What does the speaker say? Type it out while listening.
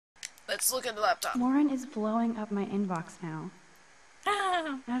Let's look at the laptop. Warren is blowing up my inbox now.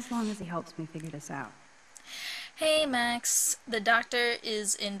 As long as he helps me figure this out. Hey Max, the doctor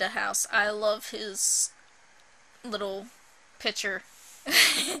is in the house. I love his little picture.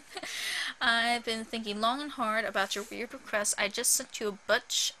 I've been thinking long and hard about your weird request. I just sent you a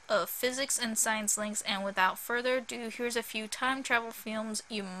bunch of physics and science links, and without further ado, here's a few time travel films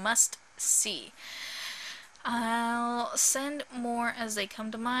you must see. I'll send more as they come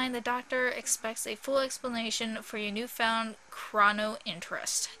to mind. The doctor expects a full explanation for your newfound chrono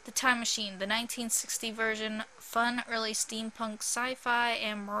interest. The Time Machine, the 1960 version, fun early steampunk sci-fi,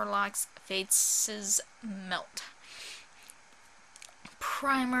 and Murloc's faces melt.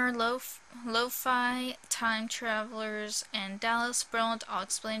 Primer, Lo-Fi, Time Travelers, and Dallas. Brilliant, I'll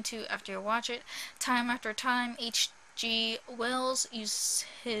explain to you after you watch it. Time After Time, H.G. Wells uses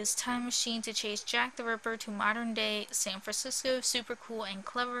his time machine to chase Jack the Ripper to modern day San Francisco. Super cool and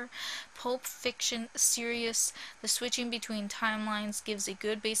clever. Pulp Fiction, serious. The switching between timelines gives a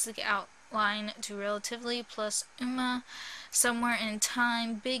good basic outline to Relatively plus Uma. Somewhere in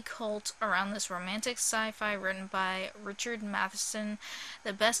Time, big cult around this romantic sci-fi written by Richard Matheson.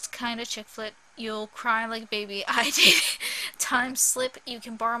 The best kind of chick flick. You'll cry like a baby. I did. Time Slip. You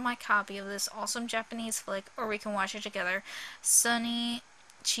can borrow my copy of this awesome Japanese flick, or we can watch it together. Sonny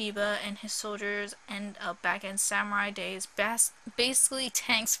Chiba and his soldiers end up back in samurai days. Basically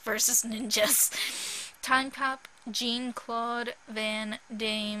tanks versus ninjas. Time Cop. Jean-Claude Van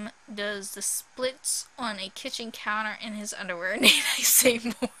Damme does the splits on a kitchen counter in his underwear. Need I say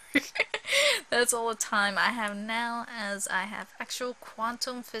more? That's all the time I have now, as I have actual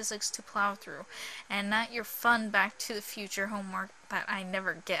quantum physics to plow through, and not your fun Back to the Future homework that I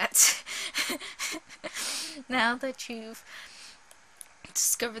never get. Now that you've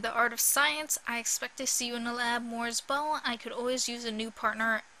discover the art of science, I expect to see you in the lab more as well. I could always use a new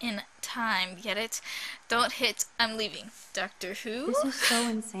partner in time. Get it? Don't hit. I'm leaving. Doctor Who? This is so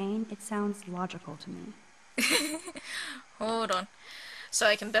insane, it sounds logical to me. Hold on. So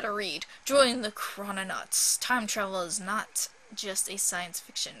I can better read. Join the chrononauts. Time travel is not just a science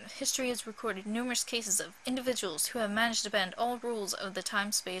fiction. History has recorded numerous cases of individuals who have managed to bend all rules of the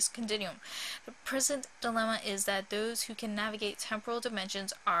time-space continuum. The present dilemma is that those who can navigate temporal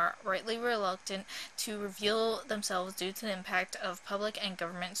dimensions are rightly reluctant to reveal themselves due to the impact of public and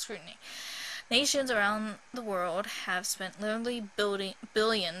government scrutiny. Nations around the world have spent literally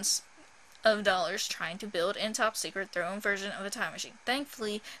billions of dollars trying to build in top secret their own version of a time machine.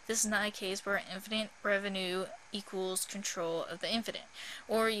 Thankfully, this is not a case where infinite revenue equals control of the infinite,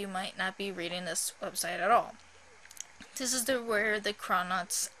 or you might not be reading this website at all. This is where the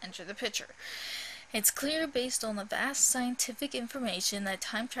chrononauts enter the picture. It's clear based on the vast scientific information that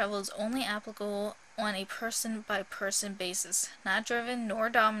time travel is only applicable on a person-by-person basis, not driven nor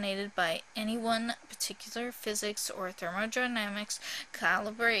dominated by any one particular physics or thermodynamics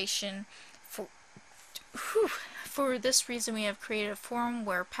calibration. For this reason, we have created a forum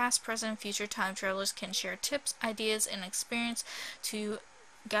where past, present, and future time travelers can share tips, ideas, and experience to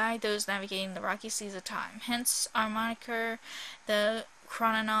guide those navigating the rocky seas of time. Hence our moniker, the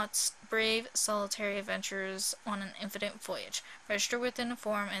Chrononauts, brave, solitary adventurers on an infinite voyage. Register within the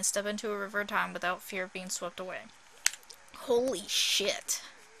forum and step into a river of time without fear of being swept away. Holy shit.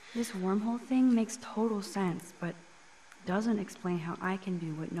 This wormhole thing makes total sense, but doesn't explain how I can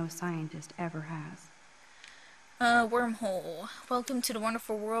do what no scientist ever has. Wormhole. Welcome to the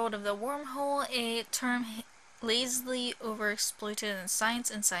wonderful world of the wormhole, a term lazily overexploited in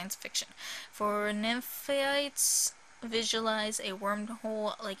science and science fiction. For nymphites, visualize a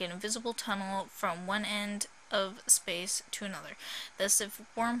wormhole like an invisible tunnel from one end of space to another. Thus, if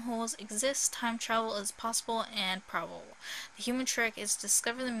wormholes exist, time travel is possible and probable. The human trick is to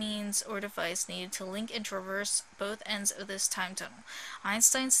discover the means or device needed to link and traverse both ends of this time tunnel.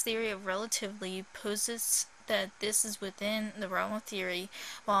 Einstein's theory of relativity posits that this is within the realm of theory,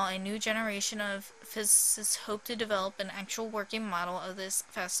 while a new generation of physicists hope to develop an actual working model of this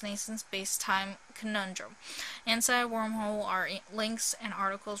fascinating space-time conundrum. Inside a wormhole are links and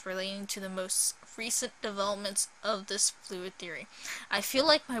articles relating to the most recent developments of this fluid theory. I feel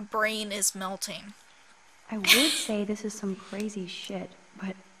like my brain is melting. I would say this is some crazy shit,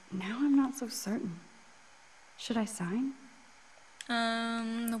 but now I'm not so certain. Should I sign?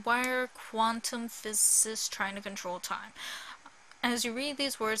 Why are quantum physicists trying to control time? As you read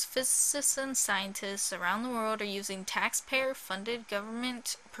these words, physicists and scientists around the world are using taxpayer-funded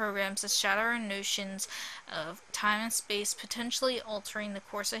government programs to shatter our notions of time and space, potentially altering the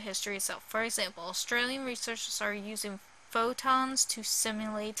course of history itself. For example, Australian researchers are using photons to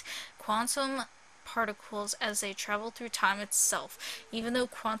simulate quantum particles as they travel through time itself. Even though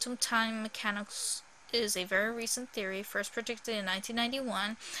quantum time mechanics is a very recent theory, first predicted in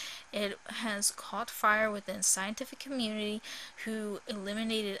 1991, it has caught fire within the scientific community who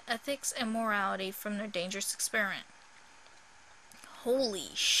eliminated ethics and morality from their dangerous experiment. Holy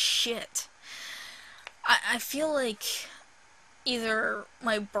shit. I feel like either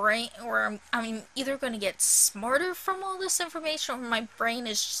my brain, or I'm either going to get smarter from all this information, or my brain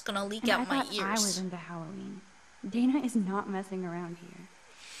is just going to leak And out I my thought ears. I was into Halloween. Dana is not messing around here.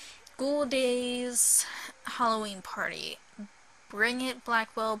 School days, Halloween party. Bring it,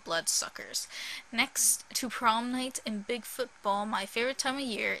 Blackwell bloodsuckers. Next to prom night and Bigfoot ball, my favorite time of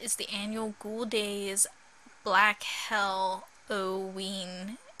year is the annual Ghoul Days Black Hell-Oween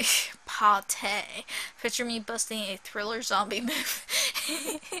Pate. Picture me busting a thriller zombie move.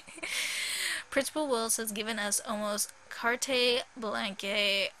 Principal Wills has given us almost carte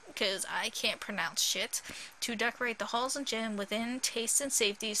blanche, because I can't pronounce shit, to decorate the halls and gym within taste and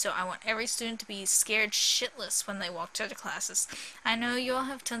safety, so I want every student to be scared shitless when they walk to the classes. I know you all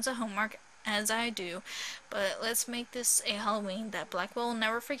have tons of homework, as I do, but let's make this a Halloween that Blackwell will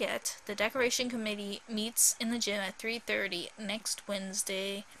never forget. The decoration committee meets in the gym at 3:30 next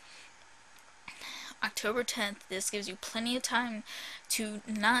Wednesday, October 10th. This gives you plenty of time to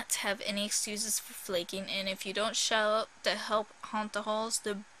not have any excuses for flaking, and if you don't show up to help haunt the halls,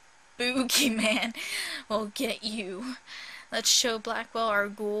 the boogeyman will get you. Let's show Blackwell our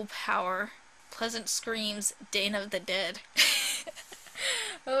ghoul power. Pleasant screams, Dana of the Dead.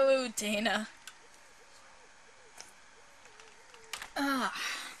 Oh, Dana. Ah.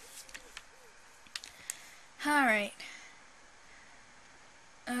 Alright.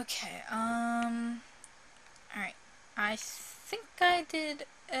 Okay, alright. I think I did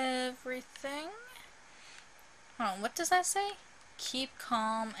everything. Hold on, what does that say? Keep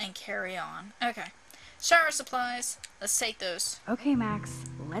calm and carry on. Okay. Shower supplies. Let's take those. Okay, Max,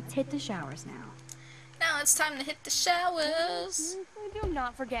 let's hit the showers now. Now it's time to hit the showers. Do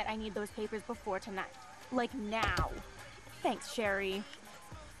not forget I need those papers before tonight. Like now. Thanks, Sherry.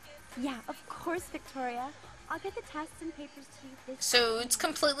 Yeah, of course, Victoria. I'll get the tests and papers to you this So it's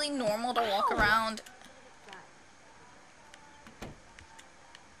completely normal to walk around.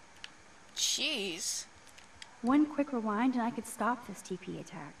 Jeez. One quick rewind and I could stop this TP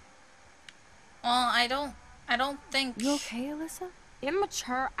attack. Well, I don't think... You okay, Alyssa?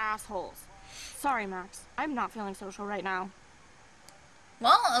 Immature assholes. Sorry, Max. I'm not feeling social right now.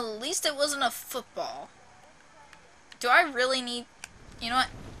 Well, at least it wasn't a football. Do I really need... You know what?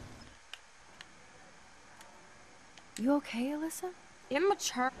 You okay, Alyssa?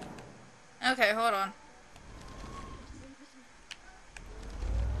 Immature. Okay, hold on.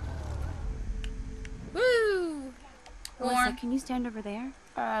 Woo! Alyssa, Warren. can you stand over there?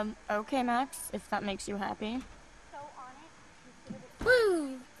 Okay, Max, if that makes you happy.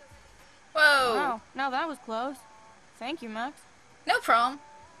 Woo! Whoa! Wow, now that was close. Thank you, Max. No problem.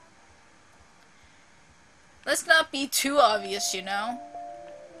 Let's not be too obvious, you know.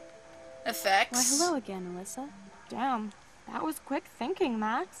 Effects. Why, hello again, Alyssa. Damn, that was quick thinking,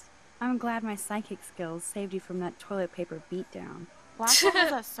 Max. I'm glad my psychic skills saved you from that toilet paper beatdown. Blackwell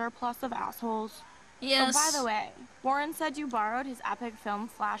has a surplus of assholes. Yes. Oh, by the way, Warren said you borrowed his epic film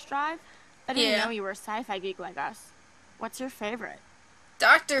flash drive. I didn't Yeah. know you were a sci-fi geek like us. What's your favorite?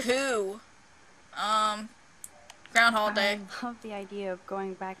 Doctor Who. Groundhog Day. I love the idea of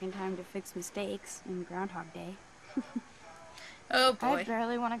going back in time to fix mistakes in Groundhog Day. Oh I boy.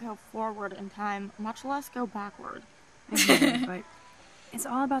 barely want to go forward in time, much less go backward. I know, but it's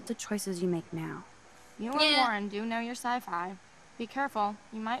all about the choices you make now. You and Warren do know your sci-fi. Be careful,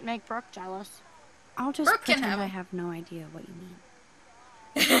 you might make Brooke jealous. I'll just Brooke can pretend have I it. have no idea what you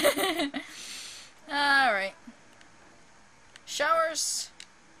mean. Alright. Showers.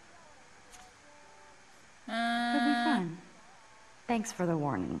 It'll be fun. Thanks for the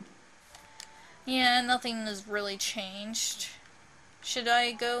warning. Yeah, nothing has really changed. Should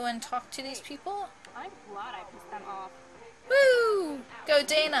I go and talk to these people? I'm glad I pissed them off. Woo! Go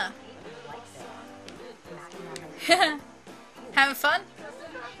Dana! Having fun?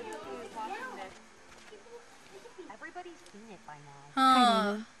 Everybody's seen it by now. Hi,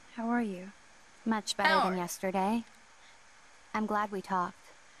 Dana. How are you? Much better How than are- yesterday. I'm glad we talked.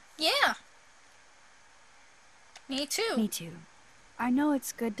 Yeah. Me too. Me too. I know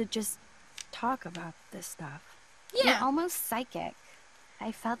it's good to just talk about this stuff. You're Yeah. almost psychic.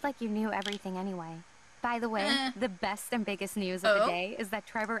 I felt like you knew everything anyway. By the way, the best and biggest news of Oh? the day is that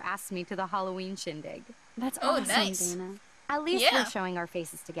Trevor asked me to the Halloween shindig. That's Oh, awesome, nice. Dana. At least Yeah. we're showing our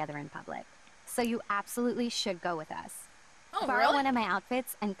faces together in public. So you absolutely should go with us. Oh, Borrow really? one of my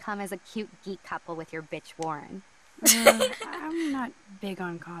outfits and come as a cute geek couple with your bitch Warren. I'm not big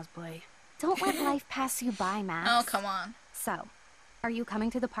on cosplay. Don't let life pass you by, Max. Oh, come on. So, are you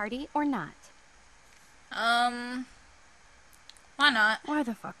coming to the party or not? Why not? Why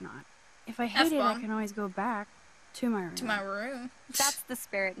the fuck not? If I hate it, I F-bomb. can always go back to my room. To my room. That's the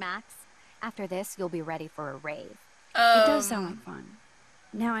spirit, Max. After this, you'll be ready for a rave. It does sound like fun.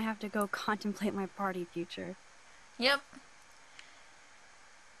 Now I have to go contemplate my party future. Yep.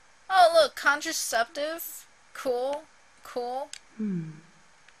 Oh, look, contraceptive. Cool. Cool.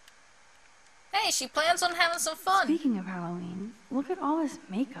 Hey, she plans on having some fun. Speaking of Halloween, look at all this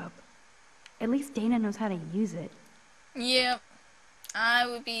makeup. At least Dana knows how to use it. Yep. I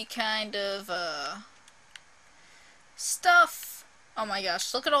would be kind of, stuff. Oh my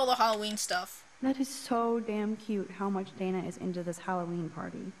gosh, look at all the Halloween stuff. That is so damn cute how much Dana is into this Halloween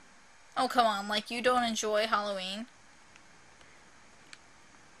party. Oh, come on, like, you don't enjoy Halloween?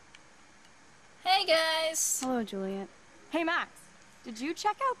 Hey, guys. Hello, Juliet. Hey, Max. Did you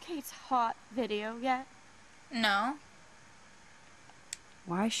check out Kate's hot video yet? No.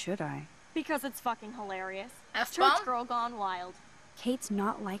 Why should I? Because it's fucking hilarious. F-bomb? Church girl gone wild. Kate's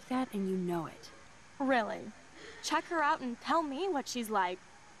not like that, and you know it. Really? Check her out and tell me what she's like.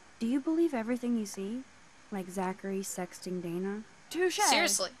 Do you believe everything you see? Like Zachary sexting Dana? Touche.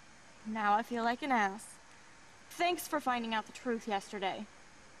 Seriously. Now I feel like an ass. Thanks for finding out the truth yesterday.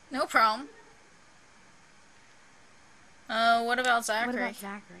 No problem. What about Zachary? What about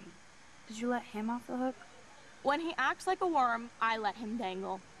Zachary? Did you let him off the hook? When he acts like a worm, I let him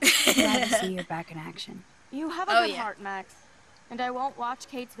dangle. Glad to see you're back in action. You have a good heart, Max. And I won't watch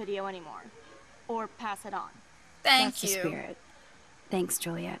Kate's video anymore. Or pass it on. Thank That's you. the spirit. Thanks,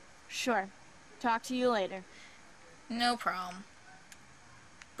 Juliet. Sure. Talk to you later. No problem.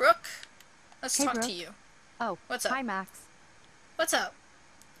 Brooke, let's Hey, talk Brooke. to you. Oh, What's up? Hi, Max. What's up?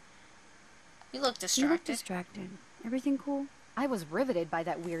 You look You look distracted. distracted. Everything cool? I was riveted by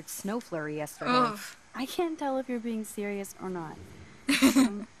that weird snow flurry yesterday. Ugh. I can't tell if you're being serious or not.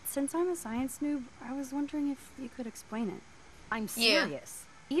 Since I'm a science noob, I was wondering if you could explain it. I'm Yeah. serious.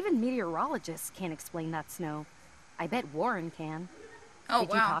 Even meteorologists can't explain that snow. I bet Warren can. Oh, Did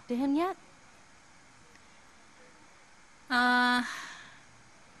you wow. talk to him yet?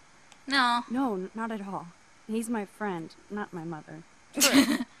 No. No, not at all. He's my friend, not my mother.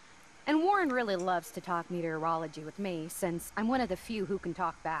 And Warren really loves to talk meteorology with me, since I'm one of the few who can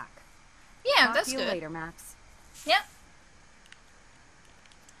talk back. Yeah, Talk that's to you good. later, Max. Yep.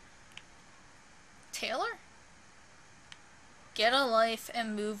 Taylor? Get a life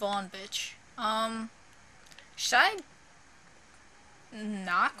and move on, bitch. Should I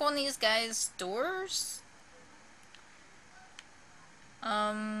knock on these guys' doors?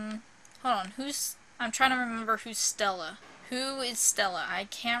 Hold on, I'm trying to remember who's Stella. Who is Stella? I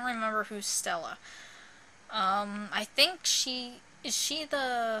can't remember who's Stella. I think is she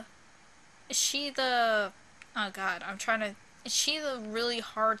the, oh god, is she the really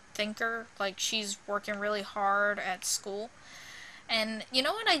hard thinker? Like, she's working really hard at school? And you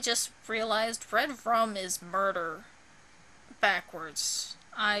know what I just realized? Red rum is murder backwards.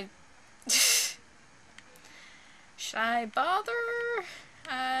 Should I bother?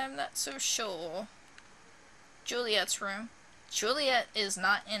 I'm not so sure. Juliet's room. Juliet is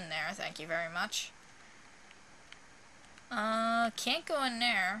not in there, thank you very much. Can't go in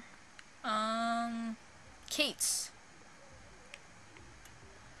there. Kate's.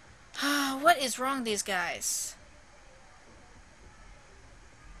 What is wrong with these guys?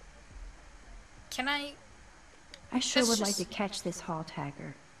 Can I... I sure Let's would like just- to catch this hall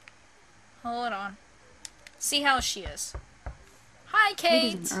tagger. Hold on. See how she is. Hi,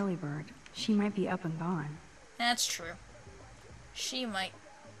 Kate Kate! is an early bird. She might be up and gone. That's true. She might...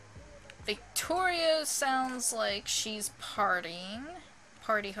 Victoria sounds like she's partying.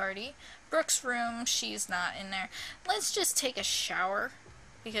 Party hardy. Brooke's room, she's not in there. Let's just take a shower.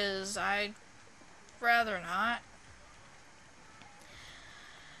 Because I'd rather not.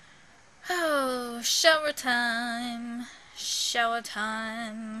 Oh, shower time. Shower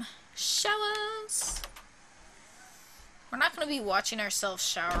time. Showers. We're not going to be watching ourselves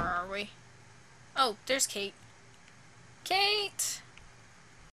shower, are we? Oh, there's Kate. Kate!